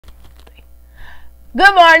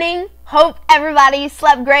Good morning. Hope everybody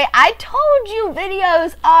slept great. I told you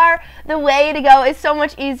videos are the way to go. It's so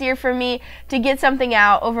much easier for me to get something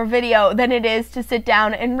out over video than it is to sit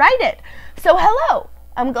down and write it. So hello.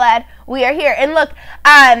 I'm glad we are here. And look,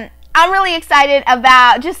 I'm really excited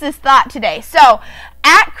about just this thought today. So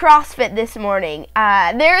at CrossFit this morning,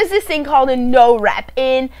 there is this thing called a no rep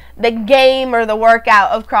in the game or the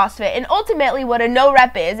workout of CrossFit. And ultimately what a no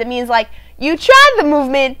rep is, it means like you tried the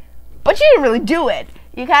movement, but you didn't really do it.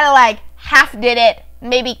 You kind of like half did it,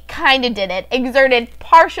 maybe kind of did it, exerted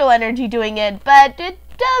partial energy doing it, but it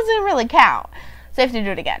doesn't really count. So you have to do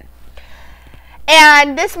it again.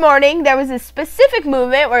 And this morning, there was a specific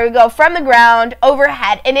movement where we go from the ground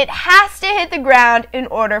overhead, and it has to hit the ground in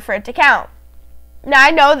order for it to count. Now, I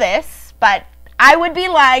know this, but I would be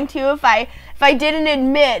lying to you if I didn't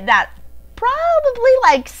admit that probably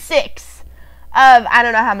like 6 of, I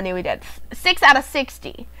don't know how many we did, 6 out of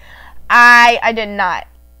 60. I did not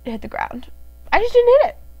hit the ground. I just didn't hit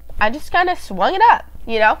it. I just kind of swung it up,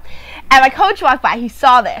 you know? And my coach walked by. He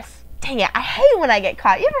saw this. Dang it, I hate when I get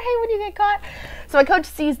caught. You ever hate when you get caught? So my coach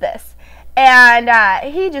sees this. And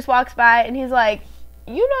he just walks by and he's like,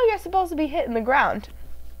 you know you're supposed to be hitting the ground.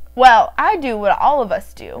 Well, I do what all of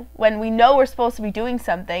us do when we know we're supposed to be doing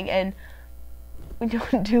something and we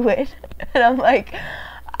don't do it. And I'm like,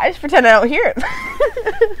 I just pretend I don't hear it.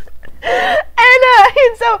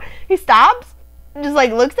 And so he stops, just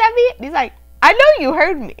like looks at me, and he's like, I know you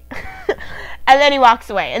heard me. And then he walks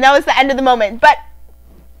away, and that was the end of the moment. But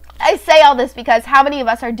I say all this because how many of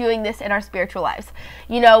us are doing this in our spiritual lives?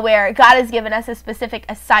 You know, where God has given us a specific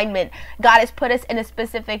assignment, God has put us in a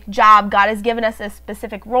specific job, God has given us a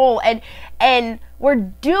specific role, and we're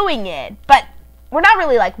doing it, but we're not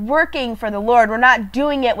really like working for the Lord. We're not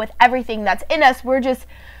doing it with everything that's in us. We're just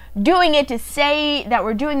doing it to say that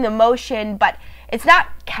we're doing the motion, but it's not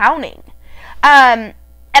counting. And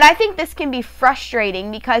I think this can be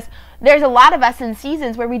frustrating because there's a lot of us in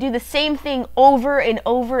seasons where we do the same thing over and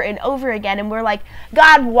over and over again, and we're like,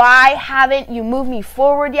 God, why haven't you moved me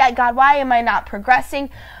forward yet? God, why am I not progressing?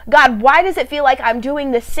 God, why does it feel like I'm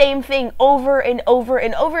doing the same thing over and over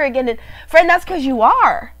and over again? And friend, that's because you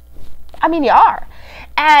are. I mean, you are.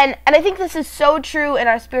 And I think this is so true in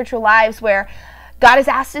our spiritual lives where God has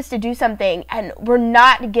asked us to do something and we're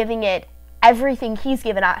not giving it everything He's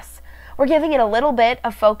given us. We're giving it a little bit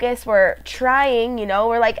of focus. We're trying, you know,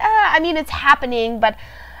 we're like, I mean, it's happening, but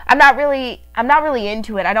I'm not really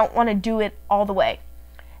into it. I don't want to do it all the way.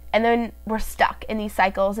 And then we're stuck in these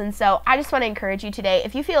cycles. And so I just want to encourage you today,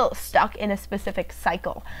 if you feel stuck in a specific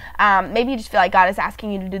cycle, maybe you just feel like God is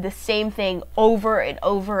asking you to do the same thing over and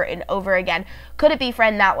over and over again. Could it be,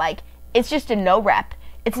 friend, that like it's just a no rep?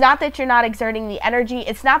 It's not that you're not exerting the energy.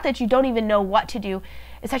 It's not that you don't even know what to do.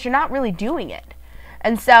 It's that you're not really doing it.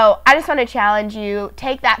 And so I just want to challenge you,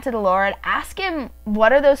 take that to the Lord. Ask Him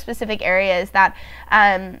what are those specific areas that,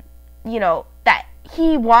 you know, that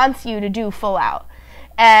He wants you to do full out.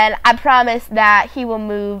 And I promise that He will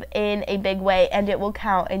move in a big way and it will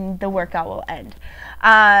count and the workout will end.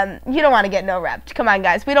 You don't want to get no repped. Come on,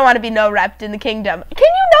 guys. We don't want to be no repped in the kingdom. Can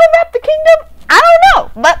you no rep the kingdom? I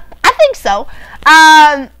don't know, but I think so.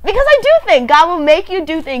 Because I do think God will make you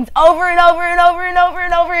do things over and over and over and over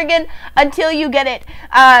and over again until you get it.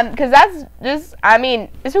 Because that's just, I mean,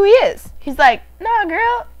 it's who He is. He's like, nah,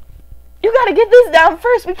 girl, you got to get this down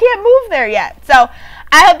first. We can't move there yet. So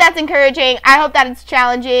I hope that's encouraging. I hope that it's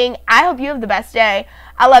challenging. I hope you have the best day.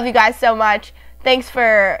 I love you guys so much. Thanks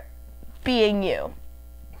for being you.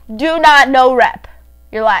 Do not no rep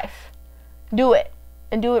your life. Do it.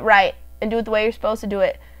 And do it right. And do it the way you're supposed to do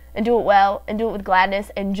it. And do it well. And do it with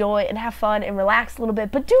gladness and joy. And have fun and relax a little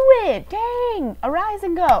bit. But do it. Dang. Arise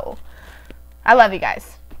and go. I love you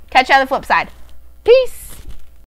guys. Catch you on the flip side. Peace.